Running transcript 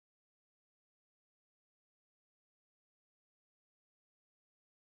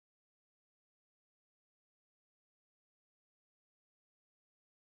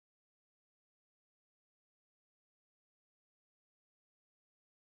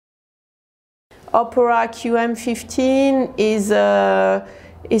Opera QM15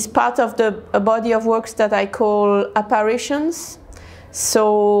 is part of a body of works that I call apparitions.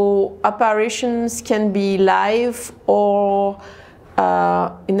 So apparitions can be live or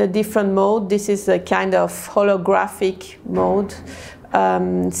in a different mode. This is a kind of holographic mode.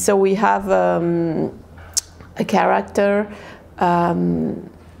 So we have a character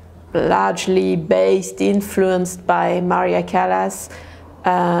largely influenced by Maria Callas,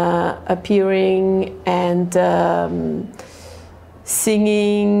 appearing and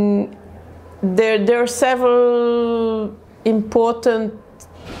singing. There are several important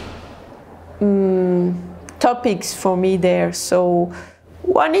topics for me there. So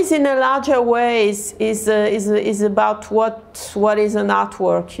one is, in a larger way, is about what is an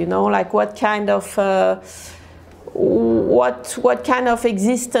artwork, you know, like what kind of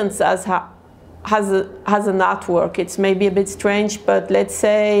existence has an artwork. It's maybe a bit strange, but let's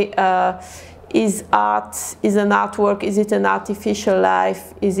say is an artwork? Is it an artificial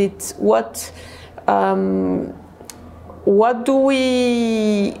life? Is it what do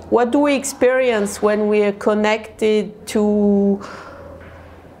we experience when we are connected to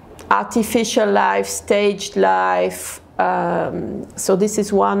artificial life, staged life? So this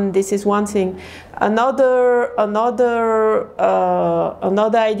is one thing. Another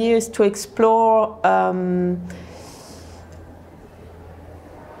idea is to explore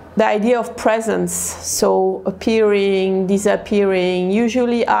the idea of presence, so appearing, disappearing.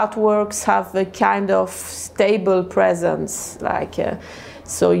 Usually artworks have a kind of stable presence, like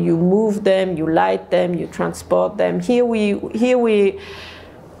so you move them, you light them, you transport them. Here we're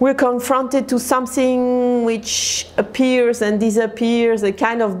confronted to something which appears and disappears, a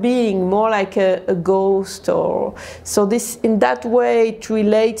kind of being, more like a ghost. Or so this, in that way, it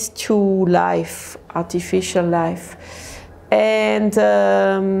relates to life, artificial life. And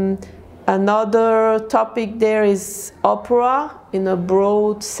another topic there is opera in a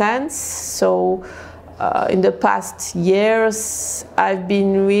broad sense. So in the past years, I've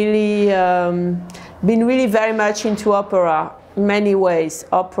been really very much into opera in many ways.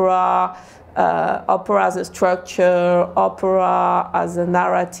 Opera as a structure, opera as a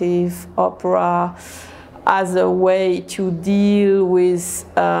narrative, opera as a way to deal with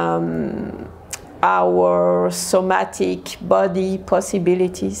our somatic body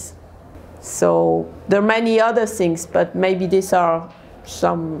possibilities. So there are many other things, but maybe these are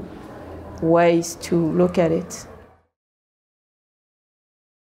some ways to look at it.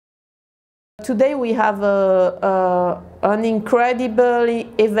 Today we have an incredible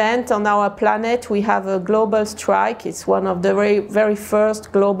event on our planet. We have a global strike. It's one of the very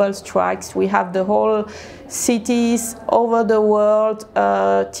first global strikes. We have the whole cities over the world,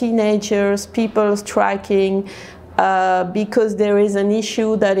 teenagers, people striking because there is an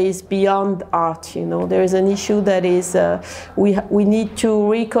issue that is beyond art. You know, there is an issue that is we need to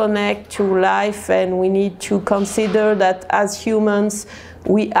reconnect to life, and we need to consider that as humans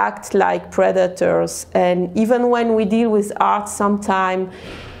we act like predators, and even when we deal with art, sometimes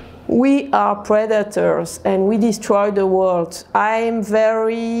we are predators and we destroy the world. I am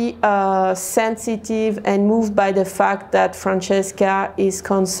very sensitive and moved by the fact that Francesca is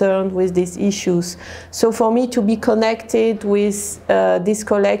concerned with these issues. So for me to be connected with this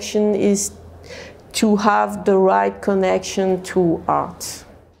collection is to have the right connection to art.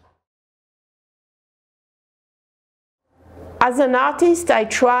 As an artist, I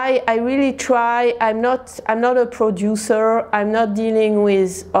really try. I'm not a producer. I'm not dealing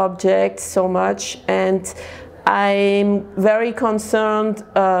with objects so much, and I'm very concerned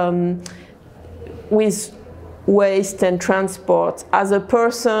with waste and transport. As a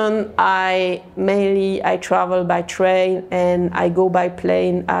person, I travel by train and I go by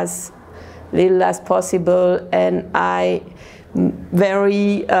plane as little as possible, and I'm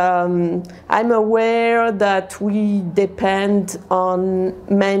aware that we depend on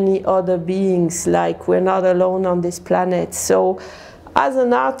many other beings, like we're not alone on this planet. So as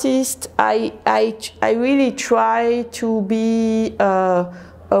an artist, I really try to be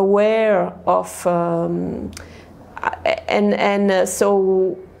aware of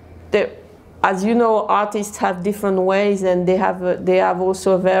so there, as you know, artists have different ways, and they have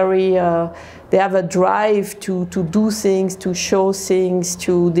also they have a drive to do things, to show things,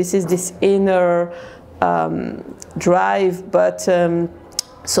 this inner drive. But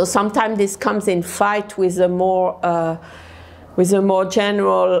so sometimes this comes in fight with a more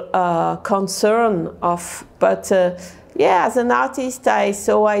general concern of. But yeah, as an artist, I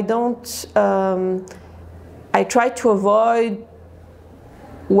try to avoid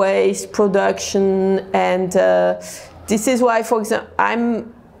waste production, and this is why, for example,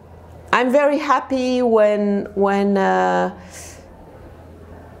 I'm very happy when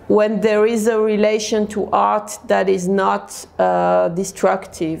there is a relation to art that is not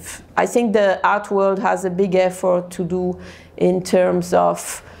destructive. I think the art world has a big effort to do in terms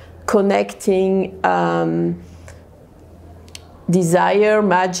of connecting desire,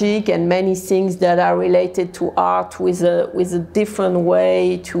 magic, and many things that are related to art with a different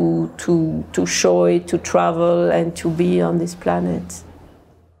way to show it, to travel, and to be on this planet.